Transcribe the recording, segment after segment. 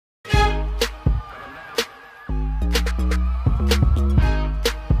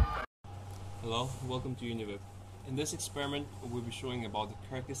Well, welcome to Univiv. In this experiment, we'll be showing about the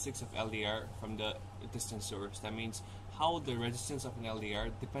characteristics of LDR from the distance source. That means how the resistance of an LDR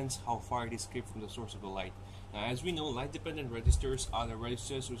depends how far it is escaped from the source of the light. Now, as we know, light-dependent resistors are the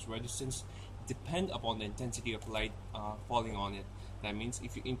resistors whose resistance depend upon the intensity of light falling on it. That means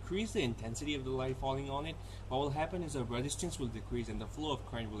if you increase the intensity of the light falling on it, what will happen is the resistance will decrease and the flow of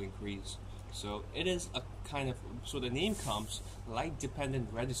current will increase. So it is a kind of, so the name comes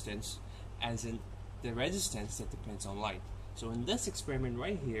light-dependent resistance, as in the resistance that depends on light. So in this experiment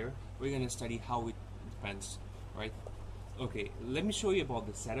right here, we're going to study how it depends, right? Okay, let me show you about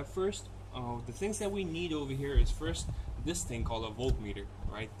the setup first. The things that we need over here is first this thing called a voltmeter,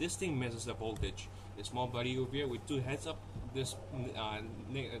 right? This thing measures the voltage. The small body over here with two heads up. This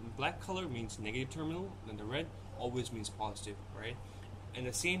black color means negative terminal, and the red always means positive, right? And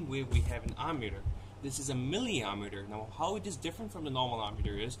the same way we have an ammeter. This is a milliammeter. Now, how it is different from the normal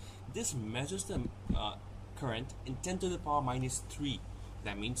ammeter is this measures the current in 10 to the power minus 3.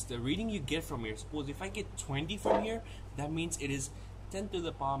 That means the reading you get from here, suppose if I get 20 from here, that means it is 10 to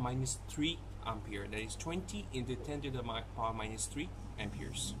the power minus 3 ampere. That is 20 into 10 to the power minus 3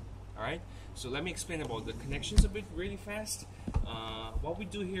 amperes. Alright, so let me explain about the connections a bit really fast. What we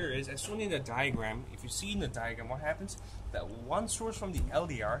do here is, as shown in the diagram, if you see in the diagram what happens, that one source from the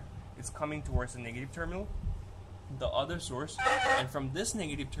LDR is coming towards the negative terminal, the other source, and from this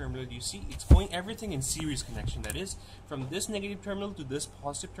negative terminal you see it's going everything in series connection. That is, from this negative terminal to this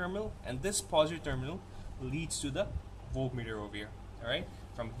positive terminal, and this positive terminal leads to the voltmeter over here. Alright,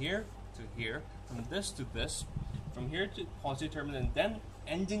 from here to here, from this to this, from here to positive terminal, and then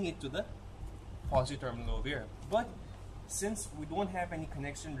ending it to the positive terminal over here. But since we don't have any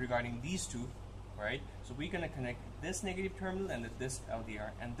connection regarding these two, right, so we're going to connect this negative terminal and this LDR,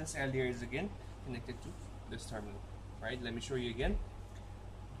 and this LDR is again connected to this terminal, right? Let me show you again.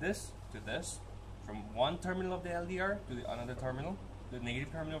 This to this, from one terminal of the LDR to the another terminal, the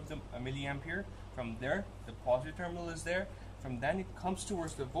negative terminal of the milliampere. From there, the positive terminal is there. From then it comes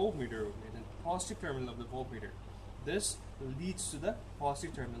towards the voltmeter over here, the positive terminal of the voltmeter. This leads to the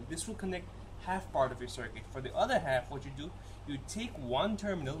positive terminal. This will connect half part of your circuit. For the other half, what you do, you take one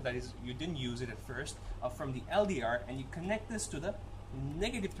terminal, that is, you didn't use it at first, from the LDR, and you connect this to the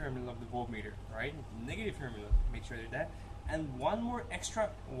negative terminal of the voltmeter, right? Negative terminal, make sure that. And one more extra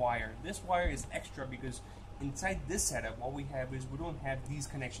wire. This wire is extra because inside this setup, what we have is we don't have these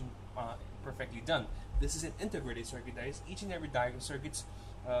connections perfectly done. This is an integrated circuit, that is, each and every diagonal circuits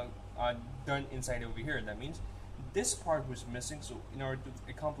are done inside over here. That means this part was missing, so in order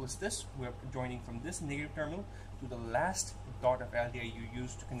to accomplish this, we are joining from this negative terminal to the last dot of LDR you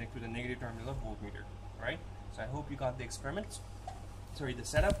used to connect to the negative terminal of voltmeter, right? So I hope you got the experiment, sorry, the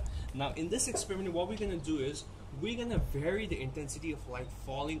setup. Now in this experiment, what we're going to do is we're going to vary the intensity of light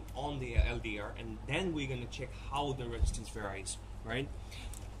falling on the LDR, and then we're going to check how the resistance varies, right?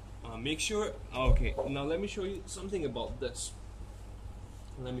 Make sure, okay, now let me show you something about this.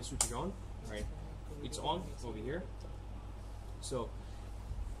 Let me switch it on, right? It's on over here. So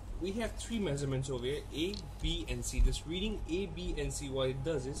we have three measurements over here, A, B, and C. This reading A, B, and C, what it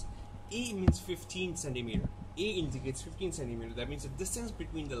does is, A means 15 centimeter. A indicates 15 centimeter. That means the distance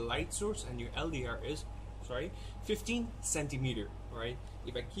between the light source and your LDR is, 15 centimeter, right?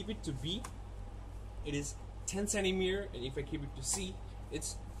 If I keep it to B, it is 10 centimeter, and if I keep it to C,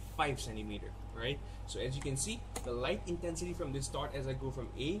 it's 5 centimeter, right? So as you can see, the light intensity from this dot as I go from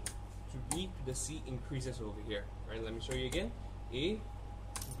A to B to the C increases over here, right? Let me show you again. A,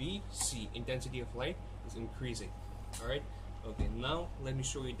 B, C, intensity of light is increasing. All right. Okay. Now let me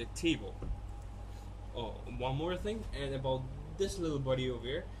show you the table. Oh, one more thing, and about this little body over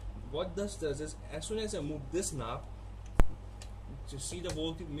here. What this does is, as soon as I move this knob to see the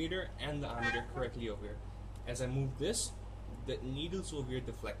voltmeter and the ammeter correctly over here, as I move this, the needles over here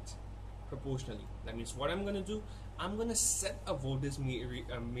deflect proportionally. That means what I'm going to do, I'm going to set a voltage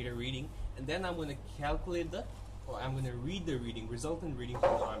meter reading, and then I'm going to calculate I'm going to read the reading, resultant reading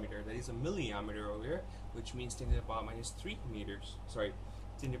from the ammeter. That is a milliammeter over here, which means 10 to the power minus 3 meters. Sorry,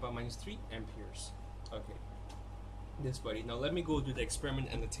 10 to the power minus 3 amperes. Okay, this body. Now let me go to the experiment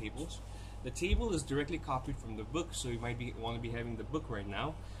and the tables. The table is directly copied from the book, so you might want to be having the book right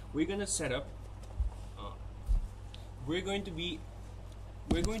now. We're going to set up. We're going to be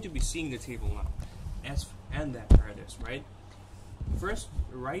seeing the table now, and the apparatus, right? First,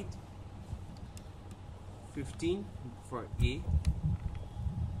 write 15 for A,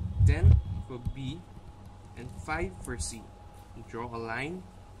 10 for B, and 5 for C. Draw a line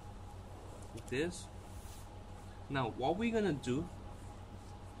with this. Now, what we're gonna do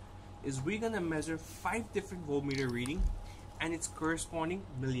is we're gonna measure 5 different voltmeter reading and its corresponding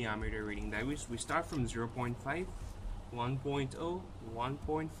milliammeter reading. That means we start from 0.5, 1.0,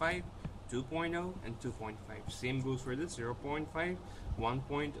 1.5, 2.0, and 2.5. Same goes for this: 0.5, 1.0,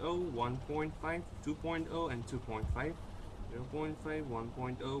 1.5, 2.0, and 2.5. 0.5,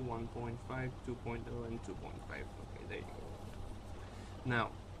 1.0, 1.5, 2.0, and 2.5. Okay, there you go.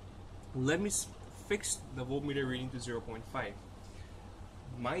 Now, let me fix the voltmeter reading to 0.5.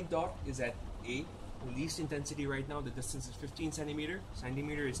 My dot is at A, least intensity right now. The distance is 15 centimeter.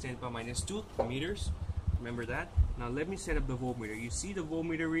 Centimeter is 10 to the power minus 2 meters. Remember that. Now let me set up the voltmeter. You see the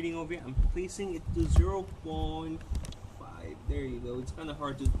voltmeter reading over here? I'm placing it to 0.5. There you go. It's kind of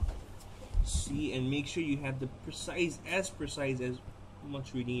hard to see, and make sure you have the precise as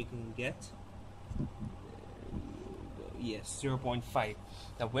much reading you can get. Yes, 0.5.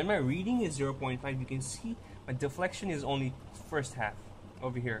 Now when my reading is 0.5, you can see my deflection is only first half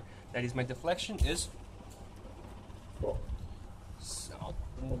over here. That is, my deflection is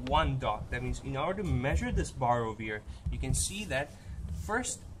 1 dot. That means in order to measure this bar over here, you can see that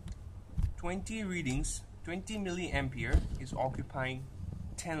first 20 readings, 20 milliampere is occupying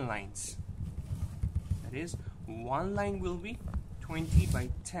 10 lines. That is, one line will be 20 by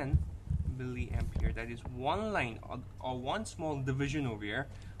 10 milliampere. That is one line, or one small division over here.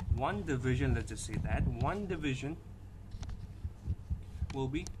 One division, let's just say that one division will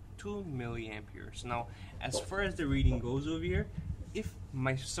be 2 milliamperes. Now, as far as the reading goes over here, if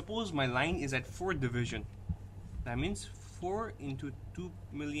suppose my line is at 4 division, that means 4 into 2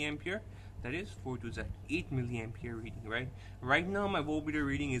 milliampere. That is 4 to the 8 milliampere reading, right? Right now my voltmeter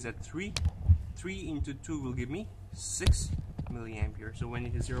reading is at 3. 3 into 2 will give me 6 milliampere. So when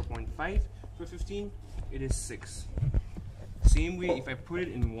it is 0.5 for 15, it is 6. Same way, if I put it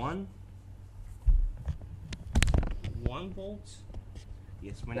in 1 volt,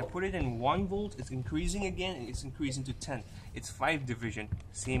 yes, when I put it in 1 volt, it's increasing again, and it's increasing to 10. It's 5 division.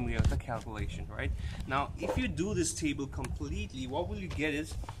 Same way of the calculation, right? Now, if you do this table completely, what will you get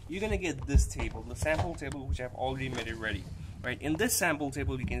is, you're gonna get this table, the sample table, which I've already made it ready, right? In this sample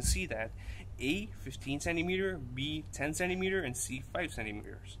table, you can see that A, 15 centimeter, B, 10 centimeter, and C, 5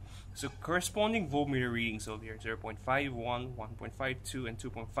 centimeters. So corresponding voltmeter readings over here, 0.5, 1, 1.5, 2, and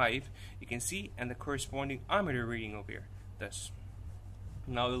 2.5, you can see, and the corresponding ammeter reading over here, this.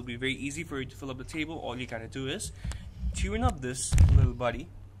 Now it'll be very easy for you to fill up the table. All you gotta do is tune up this little body.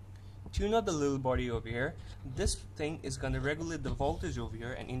 Tune up the little body over here. This thing is gonna regulate the voltage over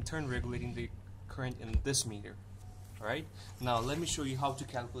here, and in turn regulating the current in this meter. Alright? Now let me show you how to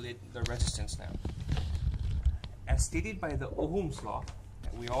calculate the resistance now. As stated by the Ohm's law,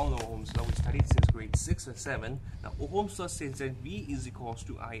 we all know Ohm's law, we studied since grade 6 or 7. Now Ohm's law says that V is equals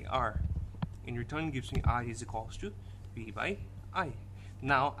to IR. In return gives me I is equals to V by I.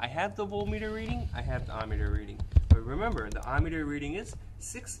 Now I have the voltmeter reading, I have the ammeter reading. But remember, the ammeter reading is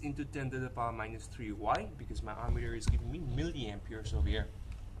 6 into 10 to the power minus 3. Why? Because my ammeter is giving me milliamperes over here.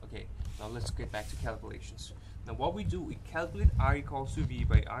 Okay, now let's get back to calculations. Now what we do, we calculate R equals to V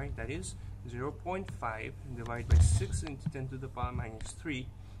by I, that is 0.5 divided by 6 into 10 to the power minus 3.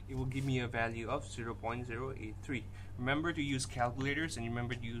 It will give me a value of 0.083. Remember to use calculators, and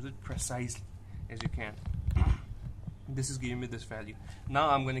remember to use it precisely as you can. This is giving me this value. Now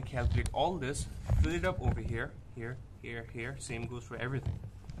I'm going to calculate all this, fill it up over here, here, here, here. Same goes for everything.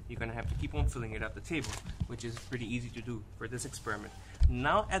 You're going to have to keep on filling it up the table, which is pretty easy to do for this experiment.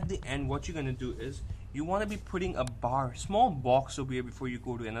 Now at the end, what you're going to do is, you want to be putting a bar, small box over here before you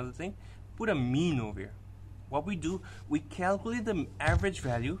go to another thing. Put a mean over here. What we do, we calculate the average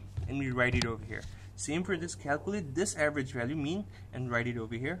value and we write it over here. Same for this, calculate this average value, mean, and write it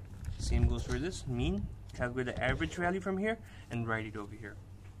over here. Same goes for this, mean, calculate the average value from here and write it over here.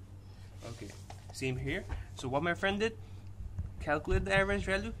 Okay, same here. So what my friend did, calculate the average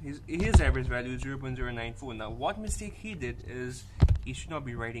value. His average value is 0.094. Now what mistake he did is, he should not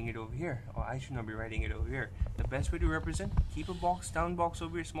be writing it over here, or I should not be writing it over here. The best way to represent, keep a box, down box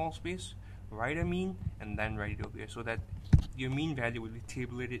over here, small space, write a mean, and then write it over here, so that your mean value will be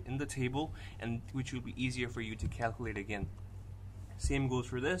tabulated in the table, and which will be easier for you to calculate again. Same goes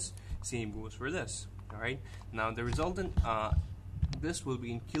for this, same goes for this. Alright, now the resultant, this will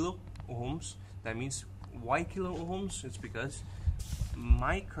be in kilo ohms. That means why kilo ohms? It's because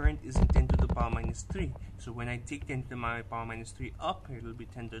my current is in 10 to the power minus 3. So when I take 10 to the power minus 3 up, it will be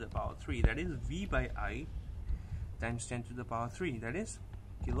 10 to the power 3. That is V by I times 10 to the power 3. That is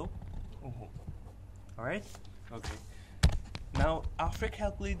kilo ohm. Alright? Okay. Now, after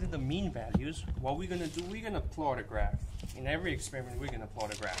calculating the mean values, what we're going to do, we're going to plot a graph. In every experiment, we're going to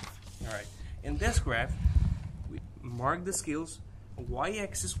plot a graph. Alright. In this graph, we mark the scales.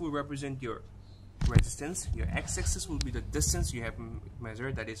 Y-axis will represent your resistance. Your x-axis will be the distance you have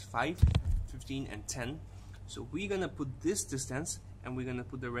measured, that is 5, 15 and 10. So we're gonna put this distance and we're gonna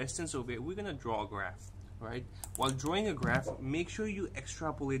put the resistance over here. We're gonna draw a graph, right? While drawing a graph, make sure you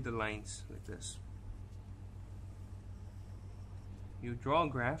extrapolate the lines like this. You draw a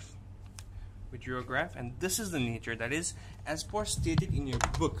graph, and this is the nature, that is as per stated in your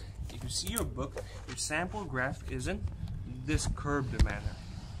book. If you see your book, your sample graph is in this curved manner,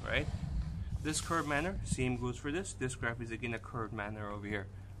 right? This curved manner, same goes for this. This graph is again a curved manner over here,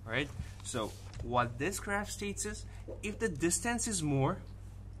 right? So what this graph states is, if the distance is more,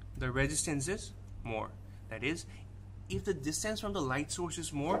 the resistance is more. That is, if the distance from the light source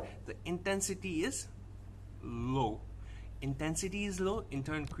is more, the intensity is low. Intensity is low, in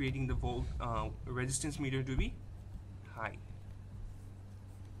turn creating the resistance meter to be high.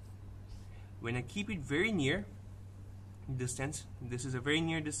 When I keep it very near distance, this is a very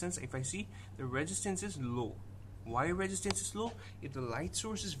near distance, if I see the resistance is low. Why resistance is low? If the light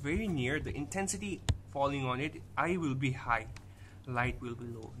source is very near, the intensity falling on it, I will be high, light will be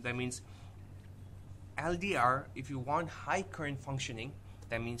low. That means LDR, if you want high current functioning,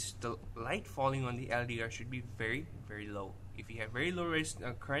 that means the light falling on the LDR should be very, very low. If you have very low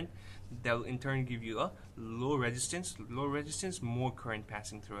current, that will in turn give you a low resistance. Low resistance, more current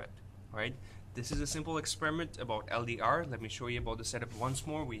passing through it, right? This is a simple experiment about LDR. Let me show you about the setup once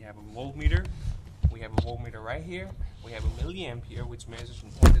more. We have a voltmeter. We have a voltmeter right here. We have a milliampere, which measures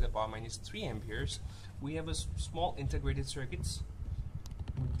from 10 to the power minus 3 amperes. We have a small integrated circuits.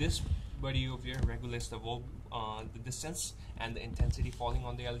 This buddy over here regulates the distance and the intensity falling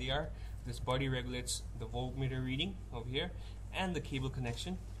on the LDR. This buddy regulates the voltmeter reading over here, and the cable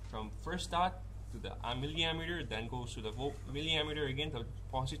connection from first dot to the milliammeter, then goes to the milliammeter again, the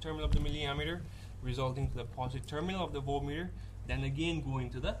positive terminal of the milliammeter, resulting to the positive terminal of the voltmeter, then again going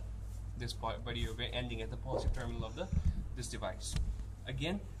to the this buddy over here, ending at the positive terminal of this device.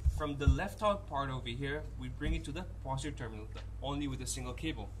 Again, from the left out part over here, we bring it to the positive terminal, only with a single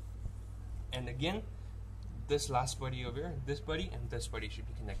cable. And again, this last buddy over here, this buddy and this buddy should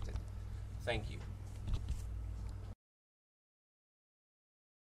be connected. Thank you.